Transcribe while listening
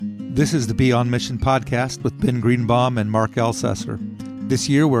This is the Be On Mission podcast with Ben Greenbaum and Mark Ellcessor. This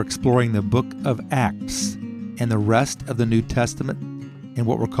year we're exploring the book of Acts and the rest of the New Testament in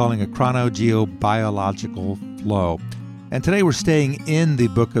what we're calling a chronogeobiological flow. And today we're staying in the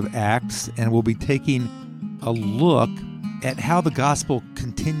book of Acts, and we'll be taking a look at how the gospel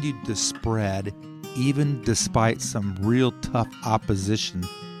continued to spread even despite some real tough opposition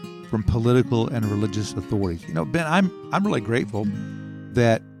from political and religious authorities. You know, Ben, I'm really grateful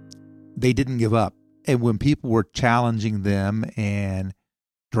that they didn't give up. And when people were challenging them and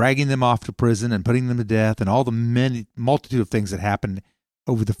dragging them off to prison and putting them to death and all the multitude of things that happened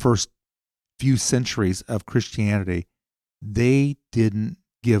over the first few centuries of Christianity, they didn't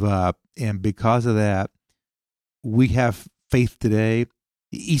give up. And because of that, we have faith today.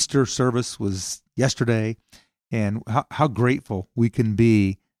 The Easter service was yesterday, and how grateful we can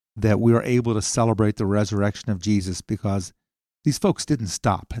be that we are able to celebrate the resurrection of Jesus, because these folks didn't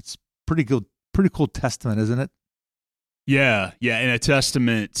stop. It's pretty cool testament, isn't it? Yeah, and a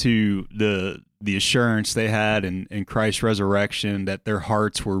testament to the assurance they had in Christ's resurrection, that their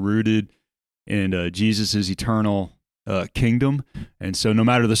hearts were rooted in Jesus' eternal kingdom. And so no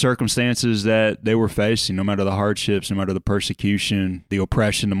matter the circumstances that they were facing, no matter the hardships, no matter the persecution, the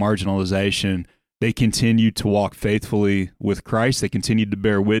oppression, the marginalization, they continued to walk faithfully with Christ. They continued to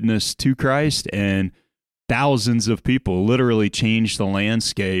bear witness to Christ, and thousands of people literally changed the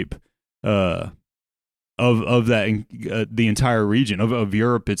landscape of that the entire region of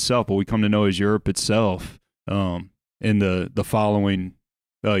Europe itself, what we come to know as Europe itself, in the following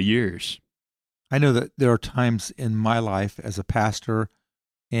years. I know that there are times in my life as a pastor,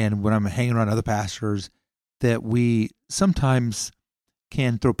 and when I'm hanging around other pastors, that we sometimes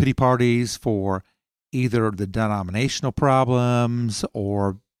can throw pity parties for either the denominational problems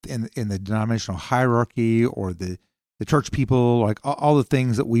or in the denominational hierarchy or the church people, like all the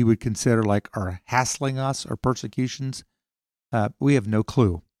things that we would consider like are hassling us or persecutions. We have no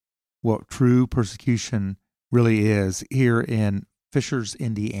clue what true persecution really is here in Fishers,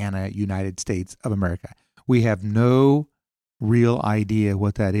 Indiana, United States of America. We have no real idea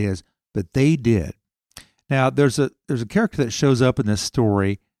what that is, but they did. Now, there's a character that shows up in this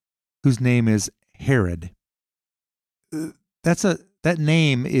story whose name is Herod. That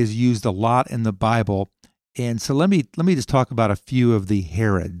name is used a lot in the Bible. And so let me just talk about a few of the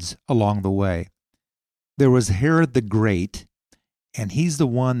Herods along the way. There was Herod the Great, and he's the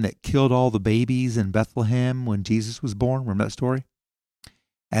one that killed all the babies in Bethlehem when Jesus was born. Remember that story?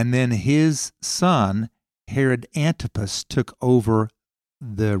 And then his son, Herod Antipas, took over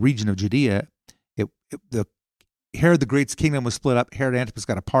the region of Judea. The Herod the Great's kingdom was split up. Herod Antipas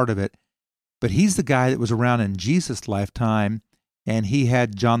got a part of it. But he's the guy that was around in Jesus' lifetime, and he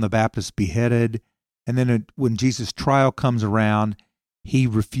had John the Baptist beheaded. And then when Jesus' trial comes around, he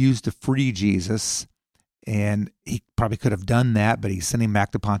refused to free Jesus, and he probably could have done that, but he sent him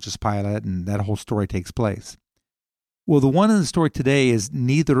back to Pontius Pilate, and that whole story takes place. Well, the one in the story today is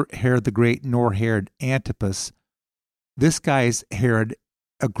neither Herod the Great nor Herod Antipas. This guy is Herod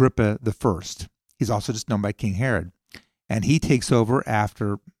Agrippa I. He's also just known by King Herod, and he takes over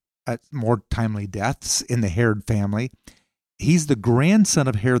after more timely deaths in the Herod family. He's the grandson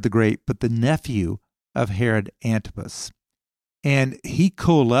of Herod the Great, but the nephew of Herod Antipas. And he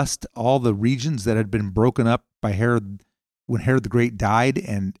coalesced all the regions that had been broken up by Herod when Herod the Great died,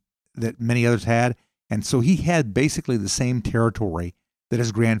 and that many others had. And so he had basically the same territory that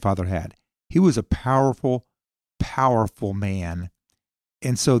his grandfather had. He was a powerful, powerful man.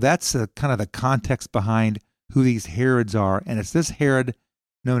 And so that's kind of the context behind who these Herods are. And it's this Herod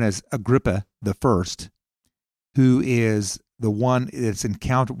known as Agrippa the First, who is the one that's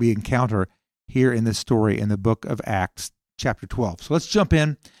we encounter here in this story in the book of Acts chapter 12. So let's jump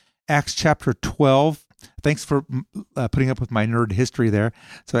in. Acts chapter 12. Thanks for putting up with my nerd history there.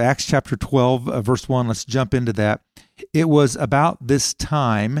 So Acts chapter 12, verse 1, let's jump into that. It was about this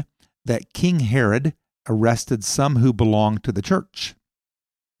time that King Herod arrested some who belonged to the church,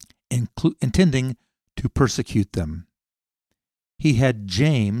 intending to persecute them. He had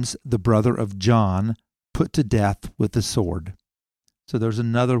James, the brother of John, put to death with the sword. So there's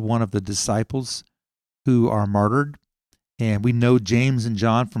another one of the disciples who are martyred. And we know James and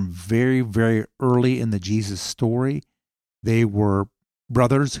John from very, very early in the Jesus story. They were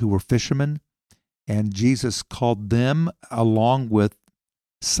brothers who were fishermen, and Jesus called them along with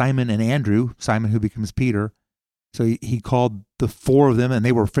Simon and Andrew, Simon who becomes Peter. So he called the four of them, and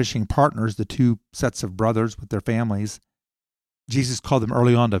they were fishing partners, the two sets of brothers with their families. Jesus called them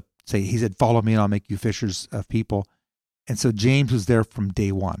early on to say, he said, follow me and I'll make you fishers of people. And so James was there from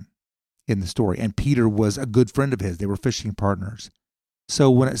day one in the story. And Peter was a good friend of his. They were fishing partners. So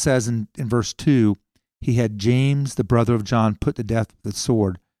when it says in verse 2, he had James, the brother of John, put to death with the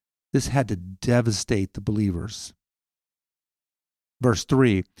sword, this had to devastate the believers. Verse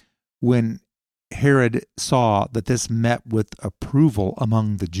 3, when Herod saw that this met with approval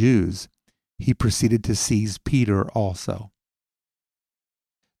among the Jews, he proceeded to seize Peter also.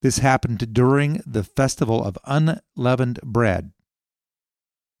 This happened during the festival of unleavened bread.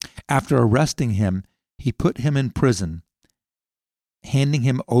 After arresting him, he put him in prison, handing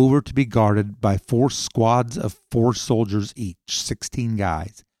him over to be guarded by 4 squads of 4 soldiers each, 16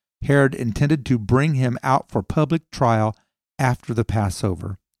 guys. Herod intended to bring him out for public trial after the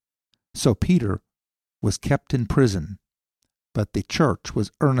Passover. So Peter was kept in prison, but the church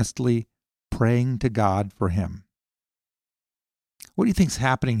was earnestly praying to God for him. What do you think's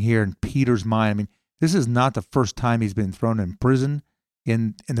happening here in Peter's mind? I mean, this is not the first time he's been thrown in prison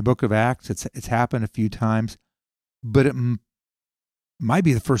in the book of Acts. It's happened a few times, but it might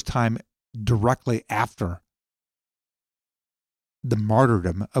be the first time directly after the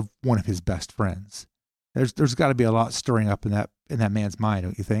martyrdom of one of his best friends. There's got to be a lot stirring up in that man's mind,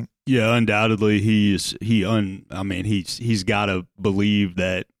 don't you think? Yeah, undoubtedly he's got to believe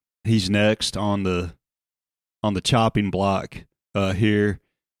that he's next on the chopping block here.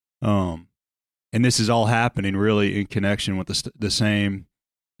 And this is all happening really in connection with the same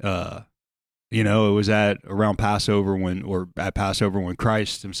it was around Passover when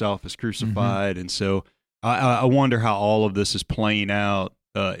Christ himself is crucified. And so I wonder how all of this is playing out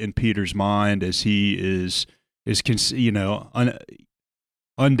in Peter's mind as he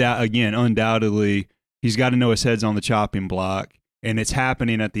undoubtedly he's got to know his head's on the chopping block, and it's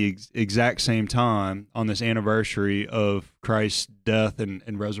happening at the exact same time on this anniversary of Christ's death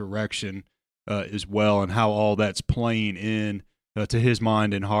and resurrection as well, and how all that's playing in to his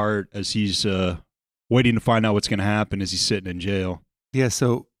mind and heart as he's waiting to find out what's going to happen as he's sitting in jail. Yeah,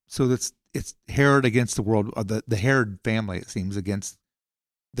 so it's Herod against the world, the Herod family, it seems, against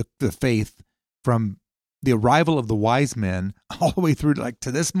the faith from the arrival of the wise men all the way through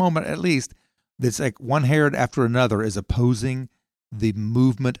to this moment at least. It's like one Herod after another is opposing the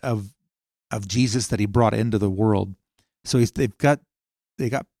movement of Jesus that he brought into the world. So they got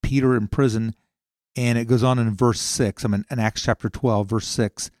Peter in prison, and it goes on in verse 6. I'm in Acts chapter 12, verse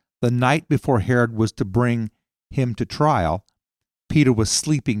 6. The night before Herod was to bring him to trial, Peter was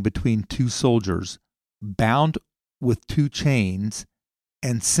sleeping between 2 soldiers, bound with 2 chains,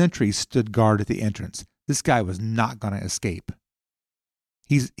 and sentries stood guard at the entrance. This guy was not going to escape.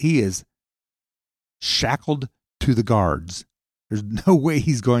 He is shackled to the guards. There's no way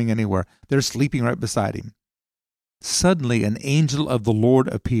he's going anywhere. They're sleeping right beside him. Suddenly an angel of the Lord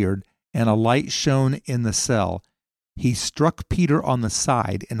appeared, and a light shone in the cell. He struck Peter on the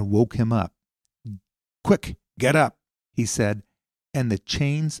side and woke him up. "Quick, get up," he said, and the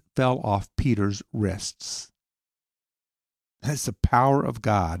chains fell off Peter's wrists. That's the power of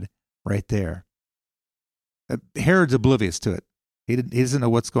God right there. Herod's oblivious to it. He doesn't know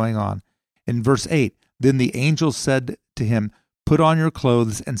what's going on. In verse 8, then the angel said to him, "Put on your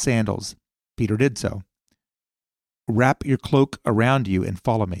clothes and sandals." Peter did so. "Wrap your cloak around you and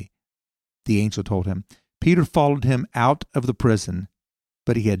follow me," the angel told him. Peter followed him out of the prison,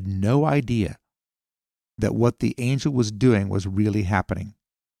 but he had no idea that what the angel was doing was really happening.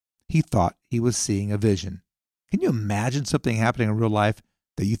 He thought he was seeing a vision. Can you imagine something happening in real life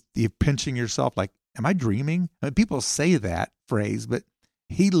that you're pinching yourself like, am I dreaming? I mean, people say that phrase, but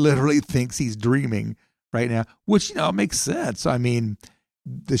he literally thinks he's dreaming right now, which, makes sense. I mean,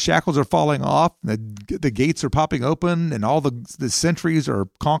 the shackles are falling off, the gates are popping open, and all the sentries are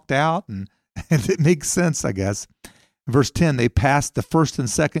conked out, and it makes sense, I guess. Verse 10, they passed the first and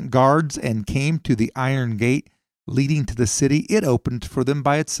second guards and came to the iron gate leading to the city. It opened for them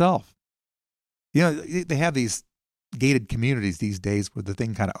by itself. They have these gated communities these days where the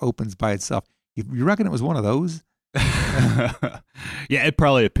thing kind of opens by itself. You reckon it was one of those? Yeah, it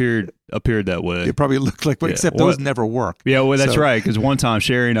probably appeared that way. It probably looked like, except those never work. Yeah, well, that's right. Because one time,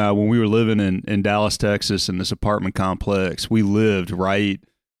 Sherry and I, when we were living in Dallas, Texas, in this apartment complex, we lived right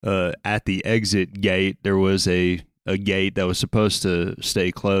at the exit gate. There was a gate that was supposed to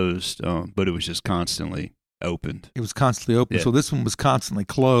stay closed, but it was just constantly opened. It was constantly open. Yeah. So this one was constantly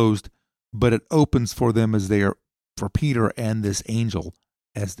closed, but it opens for them for Peter and this angel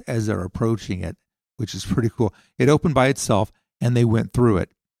as they're approaching it, which is pretty cool. It opened by itself, and they went through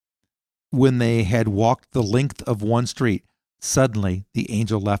it. When they had walked the length of one street, suddenly the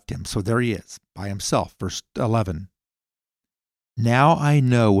angel left him. So there he is, by himself. Verse 11. Now I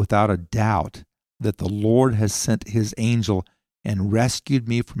know without a doubt that the Lord has sent his angel and rescued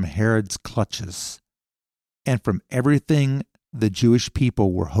me from Herod's clutches and from everything the Jewish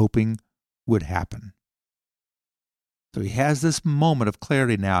people were hoping would happen. So he has this moment of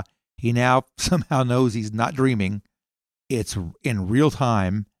clarity now. He now somehow knows he's not dreaming. It's in real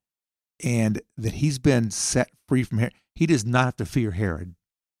time, and that he's been set free from Herod. He does not have to fear Herod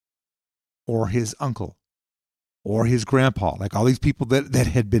or his uncle or his grandpa, like all these people that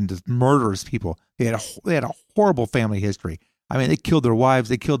had been murderous people. They had a horrible family history. I mean, they killed their wives,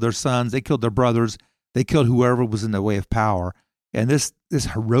 they killed their sons, they killed their brothers, they killed whoever was in the way of power. And this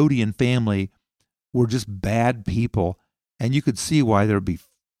Herodian family were just bad people. And you could see why there would be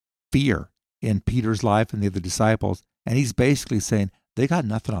fear in Peter's life and the other disciples. And he's basically saying, they got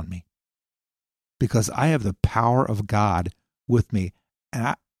nothing on me because I have the power of God with me.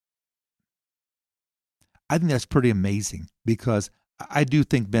 And I think that's pretty amazing, because I do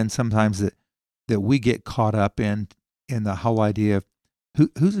think, Ben, sometimes that we get caught up in the whole idea of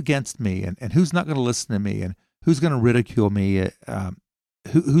who's against me and who's not going to listen to me and who's going to ridicule me,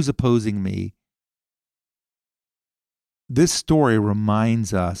 who's opposing me. This story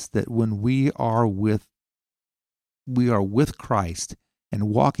reminds us that when we are with Christ and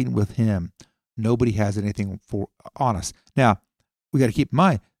walking with him, nobody has anything on us. Now, we got to keep in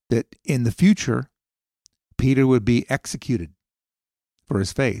mind that in the future, Peter would be executed for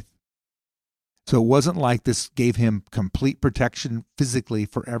his faith. So it wasn't like this gave him complete protection physically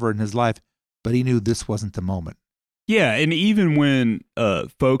forever in his life, but he knew this wasn't the moment. Yeah, and even when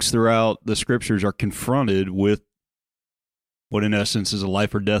folks throughout the scriptures are confronted with what in essence is a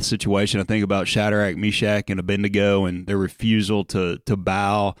life or death situation, I think about Shadrach, Meshach, and Abednego and their refusal to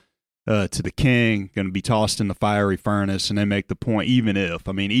bow to the king, going to be tossed in the fiery furnace, and they make the point, even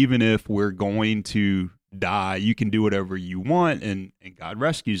if we're going to die, you can do whatever you want, and God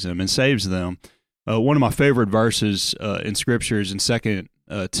rescues them and saves them. One of my favorite verses in Scripture is in 2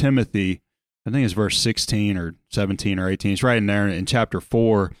 Timothy, I think it's verse 16 or 17 or 18. It's right in there in chapter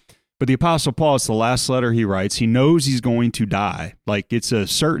 4. But the Apostle Paul, it's the last letter he writes. He knows he's going to die. Like, it's a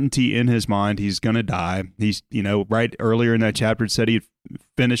certainty in his mind he's going to die. He's, right earlier in that chapter, it said he'd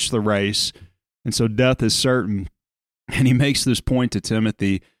finished the race. And so death is certain. And he makes this point to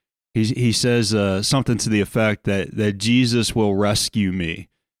Timothy. He says something to the effect that Jesus will rescue me.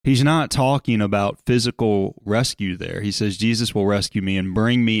 He's not talking about physical rescue there. He says Jesus will rescue me and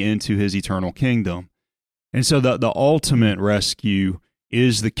bring me into his eternal kingdom. And so the ultimate rescue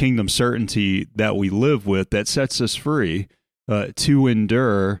is the kingdom certainty that we live with that sets us free to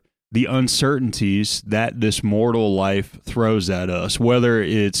endure the uncertainties that this mortal life throws at us, whether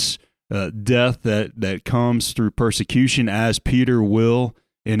it's death that comes through persecution, as Peter will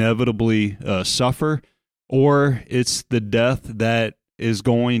inevitably suffer, or it's the death that is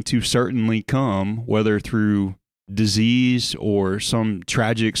going to certainly come, whether through disease or some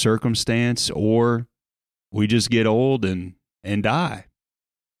tragic circumstance, or we just get old and die.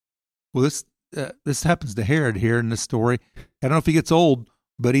 Well, this happens to Herod here in this story. I don't know if he gets old,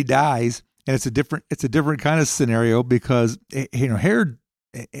 but he dies, and it's a different kind of scenario, because Herod,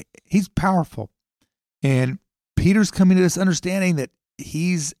 he's powerful, and Peter's coming to this understanding that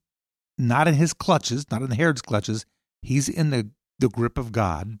he's not in his clutches, not in Herod's clutches. He's in the grip of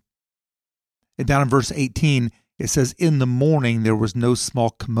God. And down in verse 18, it says, "In the morning there was no small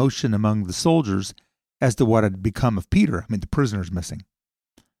commotion among the soldiers as to what had become of Peter." I mean, the prisoner's missing.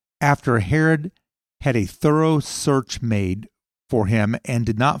 After Herod had a thorough search made for him and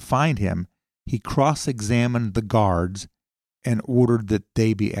did not find him, he cross-examined the guards and ordered that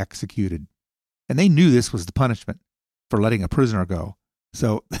they be executed. And they knew this was the punishment for letting a prisoner go.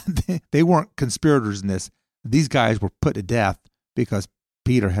 So they weren't conspirators in this. These guys were put to death because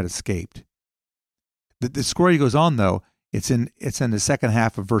Peter had escaped. The story goes on, though. It's in the second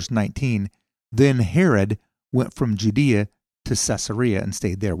half of verse 19. Then Herod went from Judea to Caesarea and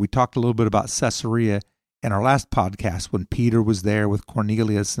stayed there. We talked a little bit about Caesarea in our last podcast when Peter was there with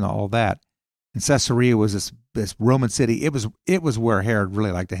Cornelius and all that. And Caesarea was this Roman city. It was where Herod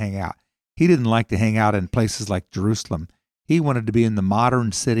really liked to hang out. He didn't like to hang out in places like Jerusalem. He wanted to be in the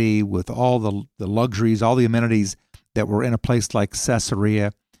modern city with all the luxuries, all the amenities that were in a place like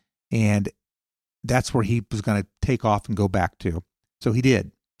Caesarea. And that's where he was going to take off and go back to. So he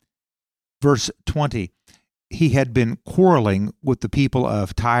did. Verse 20, he had been quarreling with the people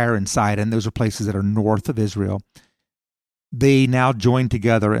of Tyre and Sidon. Those are places that are north of Israel. They now joined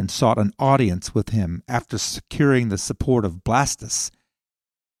together and sought an audience with him. After securing the support of Blastus,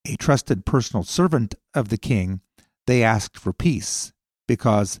 a trusted personal servant of the king, they asked for peace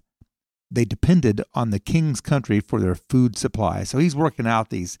because they depended on the king's country for their food supply. So he's working out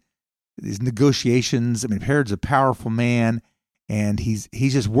these negotiations. I mean, Herod's a powerful man, and he's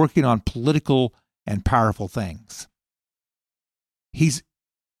just working on political and powerful things. his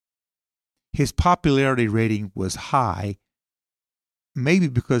popularity rating was high, maybe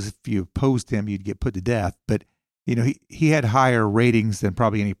because if you opposed him, you'd get put to death. But, he had higher ratings than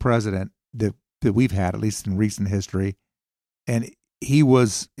probably any president that we've had, at least in recent history. And he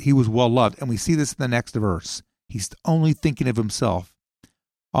was well loved. And we see this in the next verse. He's only thinking of himself.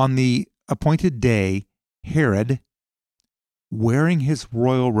 On the appointed day, Herod, wearing his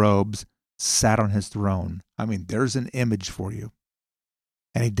royal robes, sat on his throne. I mean, there's an image for you.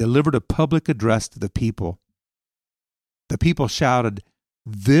 And he delivered a public address to the people. The people shouted,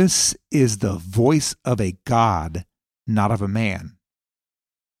 "This is the voice of a God, not of a man."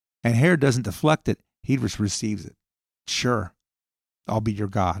 And Herod doesn't deflect it. He just receives it. Sure, I'll be your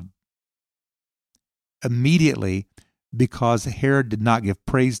God. Immediately, because Herod did not give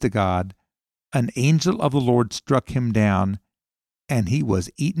praise to God, an angel of the Lord struck him down, and he was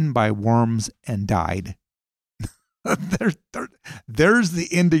eaten by worms and died. There's the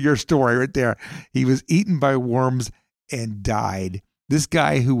end of your story right there. He was eaten by worms and died. This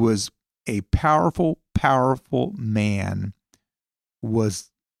guy who was a powerful, powerful man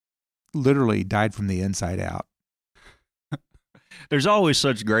was literally died from the inside out. There's always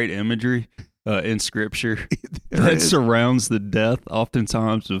such great imagery in Scripture that surrounds the death,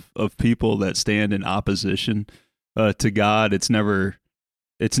 oftentimes, of people that stand in opposition to God. It's never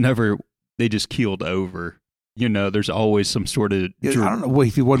they just keeled over. There's always some sort of... I don't know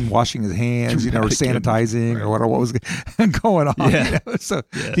if he wasn't washing his hands, or sanitizing, or what was going on. Yeah. So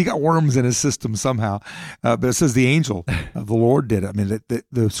he got worms in his system somehow. But it says the angel of the Lord did it. I mean,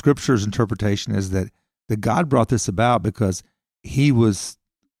 the Scripture's interpretation is that God brought this about because he was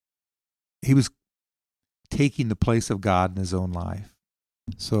taking the place of God in his own life.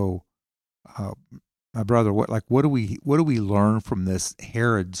 So, my brother, what do we learn from this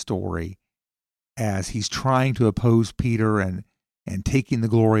Herod story as he's trying to oppose Peter and taking the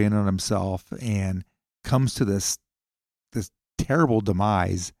glory in on himself, and comes to this terrible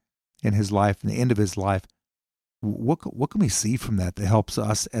demise in his life and the end of his life? What can we see from that helps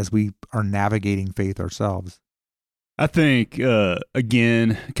us as we are navigating faith ourselves? I think,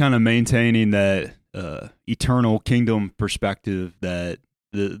 again, kind of maintaining that eternal kingdom perspective, that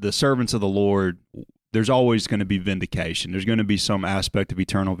the servants of the Lord, there's always going to be vindication. There's going to be some aspect of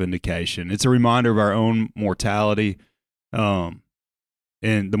eternal vindication. It's a reminder of our own mortality, and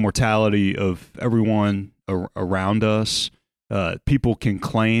the mortality of everyone around us. People can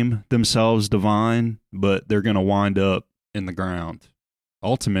claim themselves divine, but they're going to wind up in the ground,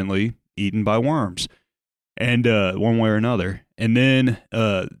 ultimately eaten by worms, and one way or another. And then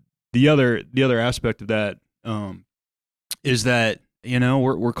the other aspect of that is that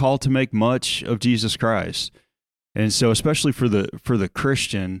we're called to make much of Jesus Christ, and so especially for the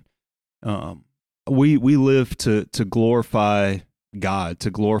Christian, we live to glorify God, to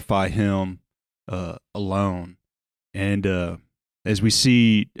glorify Him alone. And as we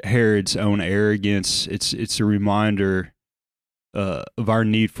see Herod's own arrogance, it's a reminder of our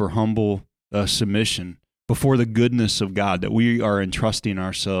need for humble submission before the goodness of God, that we are entrusting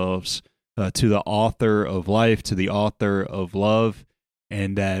ourselves to the author of life, to the author of love,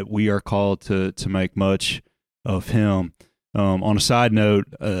 and that we are called to make much of Him. On a side note,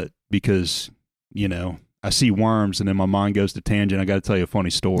 because, I see worms and then my mind goes to tangent, I got to tell you a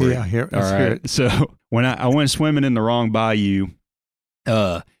funny story. Yeah, all right. So when I went swimming in the wrong bayou,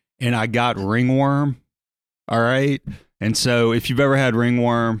 and I got ringworm, all right? And so if you've ever had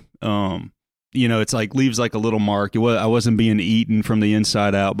ringworm, it's like leaves like a little mark. I wasn't being eaten from the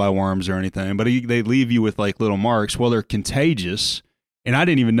inside out by worms or anything, but they leave you with like little marks. Well, they're contagious, and I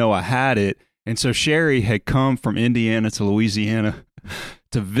didn't even know I had it. And so Sherry had come from Indiana to Louisiana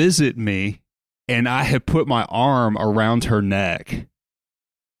to visit me, and I had put my arm around her neck.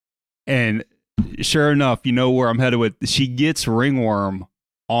 And sure enough, you know where I'm headed with. She gets ringworm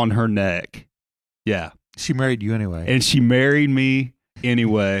on her neck. Yeah. She married you anyway. And she married me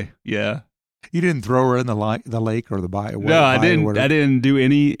anyway. Yeah. You didn't throw her in the lake or the bayou? No, I didn't. I didn't do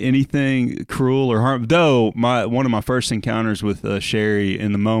anything cruel or harm. Though one of my first encounters with Sherry,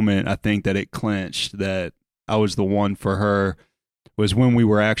 in the moment, I think that it clinched that I was the one for her. Was when we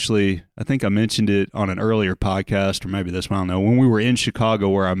were actually, I think I mentioned it on an earlier podcast, or maybe this one, I don't know. When we were in Chicago,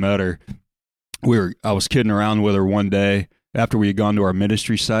 where I met her, I was kidding around with her one day after we had gone to our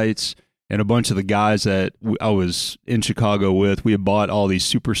ministry sites. And a bunch of the guys that I was in Chicago with, we had bought all these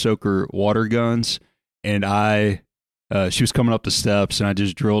Super Soaker water guns, and she was coming up the steps, and I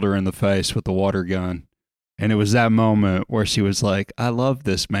just drilled her in the face with the water gun. And it was that moment where she was like, "I love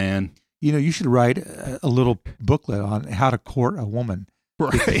this man." You should write a little booklet on how to court a woman.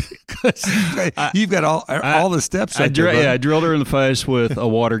 Right. You've got all the steps. I drilled her in the face with a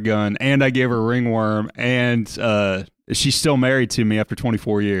water gun, and I gave her a ringworm, and she's still married to me after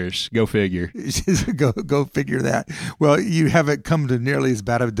 24 years. Go figure. Go figure that. Well, you haven't come to nearly as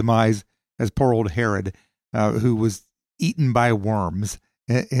bad of a demise as poor old Herod, who was eaten by worms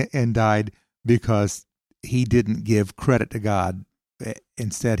and died because he didn't give credit to God.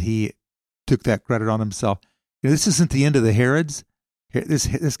 Instead, he took that credit on himself. This isn't the end of the Herods.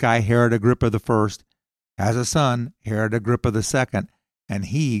 This guy, Herod Agrippa I, has a son, Herod Agrippa II, and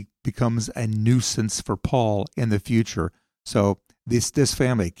he becomes a nuisance for Paul in the future. So this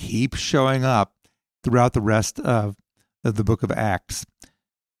family keeps showing up throughout the rest of the book of Acts.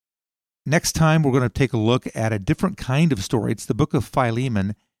 Next time, we're going to take a look at a different kind of story. It's the book of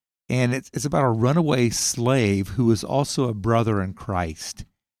Philemon, and it's about a runaway slave who is also a brother in Christ,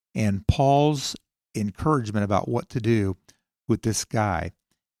 and Paul's encouragement about what to do with this guy.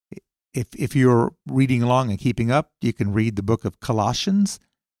 If you're reading along and keeping up, you can read the book of Colossians.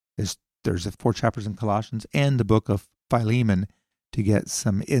 There's 4 chapters in Colossians, and the book of Philemon to get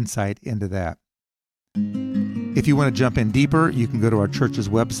some insight into that. If you want to jump in deeper, you can go to our church's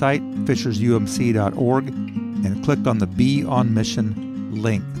website, fishersumc.org, and click on the Be on Mission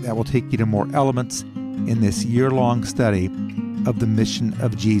link. That will take you to more elements in this year-long study of the mission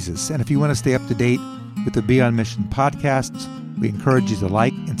of Jesus. And if you want to stay up to date with the Be on Mission podcasts, we encourage you to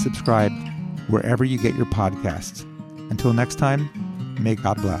like and subscribe wherever you get your podcasts. Until next time, may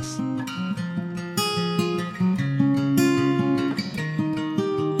God bless.